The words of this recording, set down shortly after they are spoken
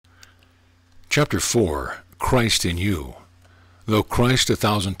Chapter 4, Christ in You. Though Christ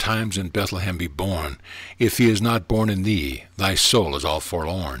 1,000 times in Bethlehem be born, if he is not born in thee, thy soul is all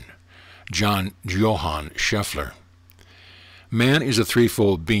forlorn. Johann Scheffler. Man is a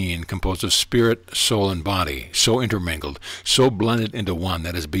threefold being composed of spirit, soul, and body, so intermingled, so blended into one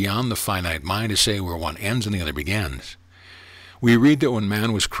that it is beyond the finite mind to say where one ends and the other begins. We read that when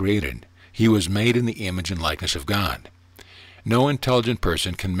man was created, he was made in the image and likeness of God. No intelligent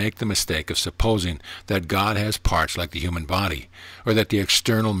person can make the mistake of supposing that God has parts like the human body, or that the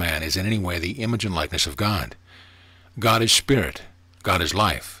external man is in any way the image and likeness of God. God is spirit. God is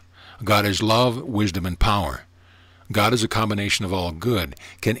life. God is love, wisdom, and power. God is a combination of all good.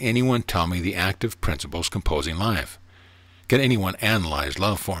 Can anyone tell me the active principles composing life? Can anyone analyze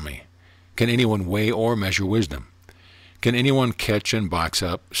love for me? Can anyone weigh or measure wisdom? Can anyone catch and box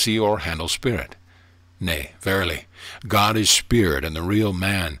up, see or handle spirit? Nay, verily, God is spirit, and the real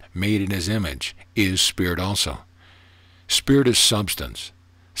man, made in his image, is spirit also. Spirit is substance.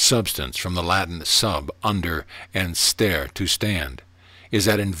 Substance, from the Latin sub, under, and stare, to stand, is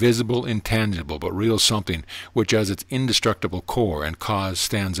that invisible, intangible, but real something which as its indestructible core and cause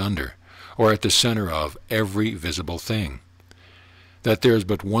stands under, or at the center of, every visible thing. That there is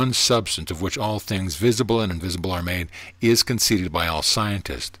but one substance of which all things visible and invisible are made is conceded by all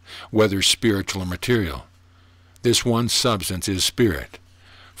scientists, whether spiritual or material. This one substance is spirit,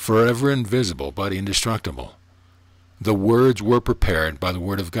 forever invisible but indestructible. The words were prepared by the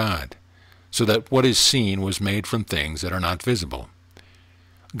word of God, so that what is seen was made from things that are not visible.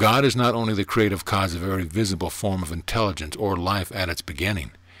 God is not only the creative cause of every visible form of intelligence or life at its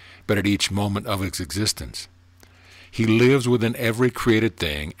beginning, but at each moment of its existence. He lives within every created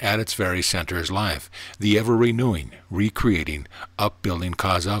thing. At its very center is life, the ever-renewing, recreating, upbuilding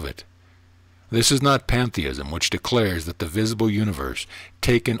cause of it. This is not pantheism, which declares that the visible universe,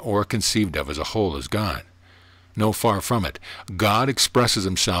 taken or conceived of as a whole, is God. No, far from it. God expresses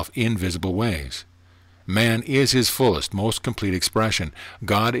himself in visible ways. Man is his fullest, most complete expression.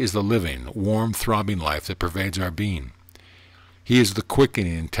 God is the living, warm, throbbing life that pervades our being. He is the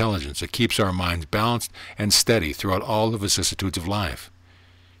quickening intelligence that keeps our minds balanced and steady throughout all the vicissitudes of life.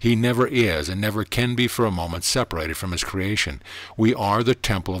 He never is and never can be for a moment separated from his creation. We are the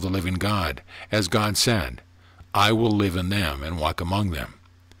temple of the living God. As God said, I will live in them and walk among them.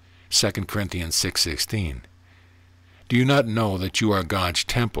 2 Corinthians 6:16. Do you not know that you are God's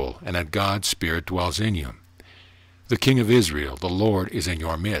temple, and that God's Spirit dwells in you? The King of Israel, the Lord, is in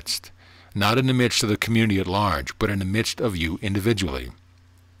your midst. Not in the midst of the community at large, but in the midst of you individually.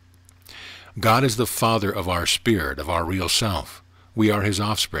 God is the Father of our spirit, of our real self. We are his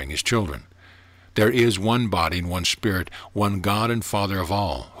offspring, his children. There is one body and one spirit, one God and Father of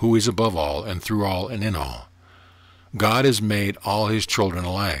all, who is above all and through all and in all. God has made all his children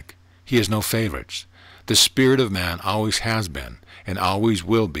alike. He has no favorites. The spirit of man always has been and always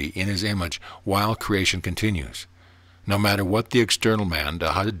will be in his image while creation continues, no matter what the external man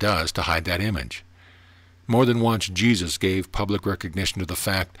does to hide that image. More than once Jesus gave public recognition to the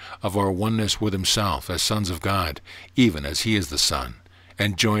fact of our oneness with himself as sons of God, even as he is the Son,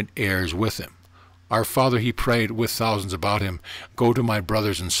 and joint heirs with him. Our Father, he prayed with thousands about him, go to my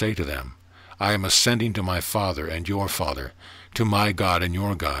brothers and say to them, I am ascending to my Father and your Father, to my God and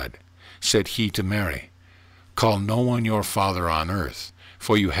your God. Said he to Mary, call no one your father on earth,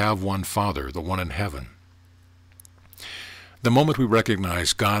 for you have one Father, the one in heaven. The moment we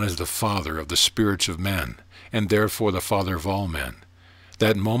recognize God as the Father of the spirits of men, and therefore the Father of all men,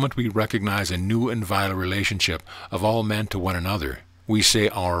 that moment we recognize a new and vital relationship of all men to one another. We say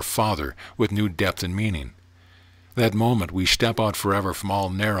our Father with new depth and meaning. That moment we step out forever from all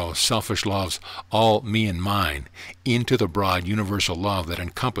narrow, selfish loves, all me and mine, into the broad, universal love that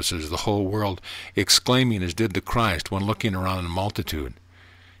encompasses the whole world, exclaiming as did the Christ when looking around in a multitude,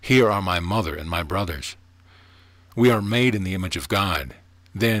 here are my mother and my brothers. We are made in the image of God.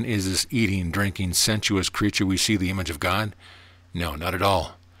 Then is this eating, drinking, sensuous creature we see the image of God? No, not at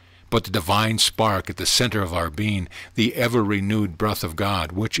all. But the divine spark at the center of our being, the ever-renewed breath of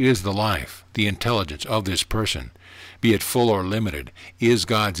God, which is the life, the intelligence of this person, be it full or limited, is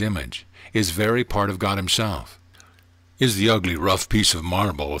God's image, is very part of God himself. Is the ugly, rough piece of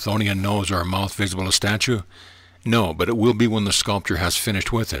marble with only a nose or a mouth visible a statue? No, but it will be when the sculptor has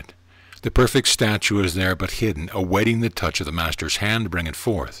finished with it. The perfect statue is there but hidden, awaiting the touch of the Master's hand to bring it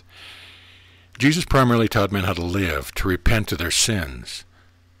forth. Jesus primarily taught men how to live, to repent of their sins,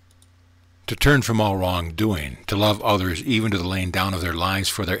 to turn from all wrongdoing, to love others even to the laying down of their lives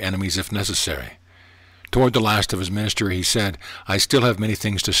for their enemies if necessary. Toward the last of his ministry he said, I still have many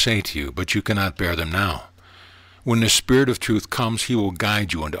things to say to you, but you cannot bear them now. When the Spirit of truth comes, he will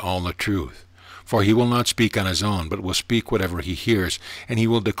guide you into all the truth. For he will not speak on his own, but will speak whatever he hears, and he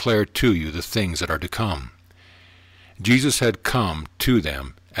will declare to you the things that are to come. Jesus had come to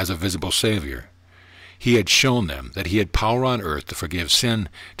them as a visible Savior. He had shown them that he had power on earth to forgive sin,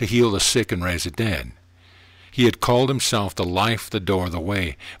 to heal the sick and raise the dead. He had called himself the life, the door, the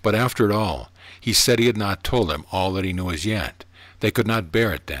way, but after it all, he said he had not told them all that he knew as yet. They could not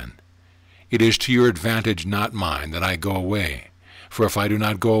bear it then. It is to your advantage, not mine, that I go away. For if I do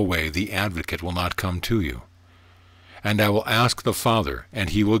not go away, the Advocate will not come to you. And I will ask the Father, and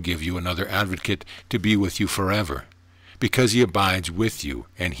he will give you another Advocate to be with you forever, because he abides with you,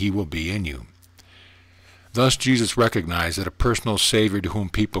 and he will be in you. Thus Jesus recognized that a personal Savior to whom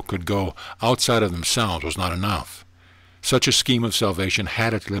people could go outside of themselves was not enough. Such a scheme of salvation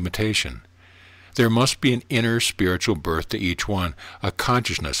had its limitation. There must be an inner spiritual birth to each one, a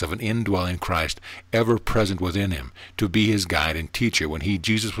consciousness of an indwelling Christ ever present within him, to be his guide and teacher when he,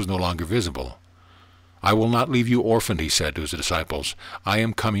 Jesus, was no longer visible. I will not leave you orphaned, he said to his disciples. I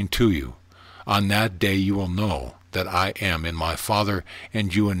am coming to you. On that day you will know that I am in my Father,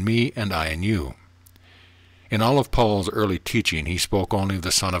 and you in me, and I in you. In all of Paul's early teaching he spoke only of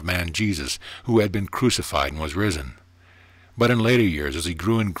the Son of Man, Jesus, who had been crucified and was risen. But in later years, as he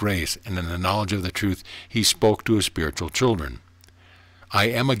grew in grace and in the knowledge of the truth, he spoke to his spiritual children. I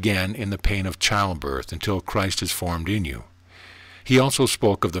am again in the pain of childbirth until Christ is formed in you. He also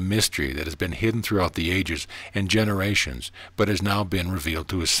spoke of the mystery that has been hidden throughout the ages and generations, but has now been revealed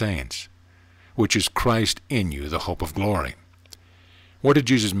to his saints, which is Christ in you, the hope of glory. What did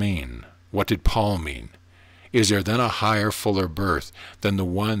Jesus mean? What did Paul mean? Is there then a higher, fuller birth than the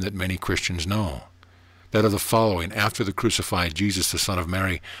one that many Christians know? That of the following after the crucified Jesus, the Son of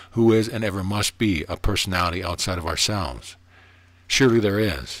Mary, who is and ever must be a personality outside of ourselves? Surely there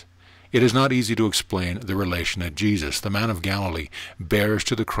is. It is not easy to explain the relation that Jesus, the man of Galilee, bears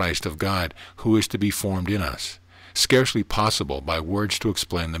to the Christ of God, who is to be formed in us. Scarcely possible by words to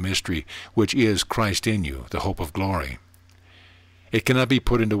explain the mystery, which is Christ in you, the hope of glory. It cannot be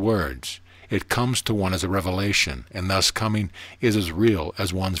put into words. It comes to one as a revelation, and thus coming is as real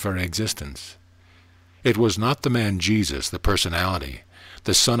as one's very existence. It was not the man Jesus, the personality,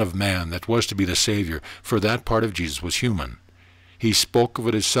 the Son of Man, that was to be the Savior, for that part of Jesus was human. He spoke of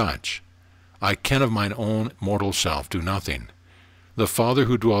it as such. I can of mine own mortal self do nothing. The Father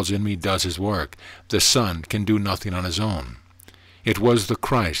who dwells in me does his work. The Son can do nothing on his own. It was the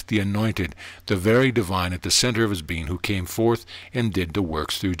Christ, the Anointed, the very divine at the center of his being, who came forth and did the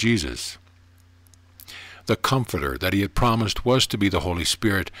works through Jesus. The Comforter that he had promised was to be the Holy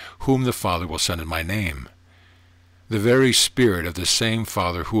Spirit, whom the Father will send in my name. The very Spirit of the same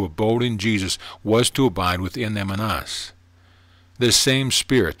Father who abode in Jesus was to abide within them and us. This same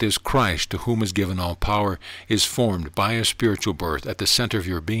Spirit, this Christ, to whom is given all power, is formed by a spiritual birth at the center of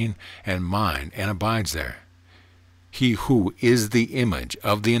your being and mind, and abides there. He who is the image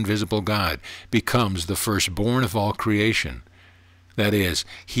of the invisible God becomes the firstborn of all creation. That is,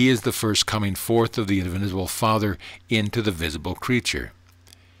 he is the first coming forth of the invisible Father into the visible creature.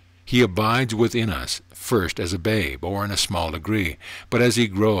 He abides within us, first as a babe, or in a small degree, but as he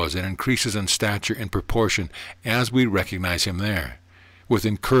grows and increases in stature and proportion as we recognize him there. With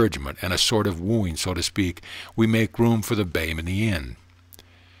encouragement and a sort of wooing, so to speak, we make room for the babe in the inn.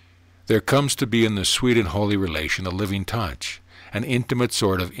 There comes to be in the sweet and holy relation a living touch, an intimate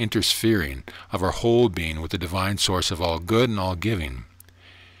sort of intersphering of our whole being with the divine source of all good and all giving.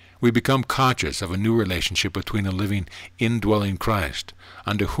 We become conscious of a new relationship between the living, indwelling Christ,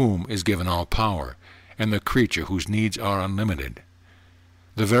 unto whom is given all power, and the creature whose needs are unlimited.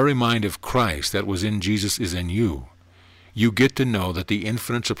 The very mind of Christ that was in Jesus is in you. You get to know that the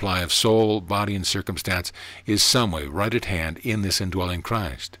infinite supply of soul, body, and circumstance is some way right at hand in this indwelling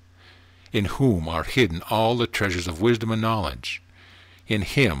Christ, in whom are hidden all the treasures of wisdom and knowledge. In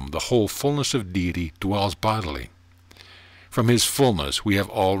him the whole fullness of deity dwells bodily. From his fullness we have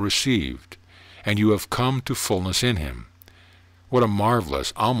all received, and you have come to fullness in him. What a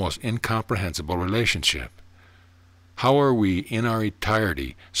marvelous, almost incomprehensible relationship! How are we in our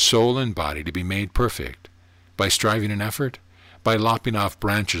entirety, soul and body, to be made perfect? By striving and effort? By lopping off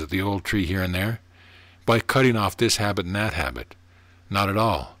branches of the old tree here and there? By cutting off this habit and that habit? Not at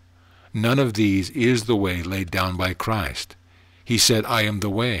all. None of these is the way laid down by Christ. He said, I am the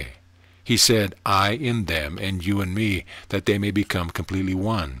way. He said, I in them and you in me, that they may become completely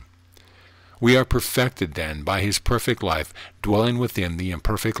one. We are perfected then by his perfect life, dwelling within the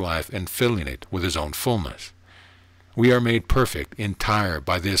imperfect life and filling it with his own fullness. We are made perfect, entire,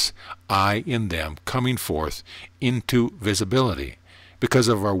 by this I in them coming forth into visibility, because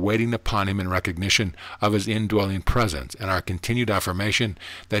of our waiting upon him in recognition of his indwelling presence and our continued affirmation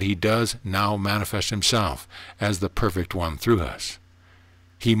that he does now manifest himself as the perfect one through us.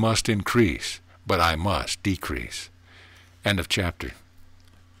 He must increase, but I must decrease. End of chapter.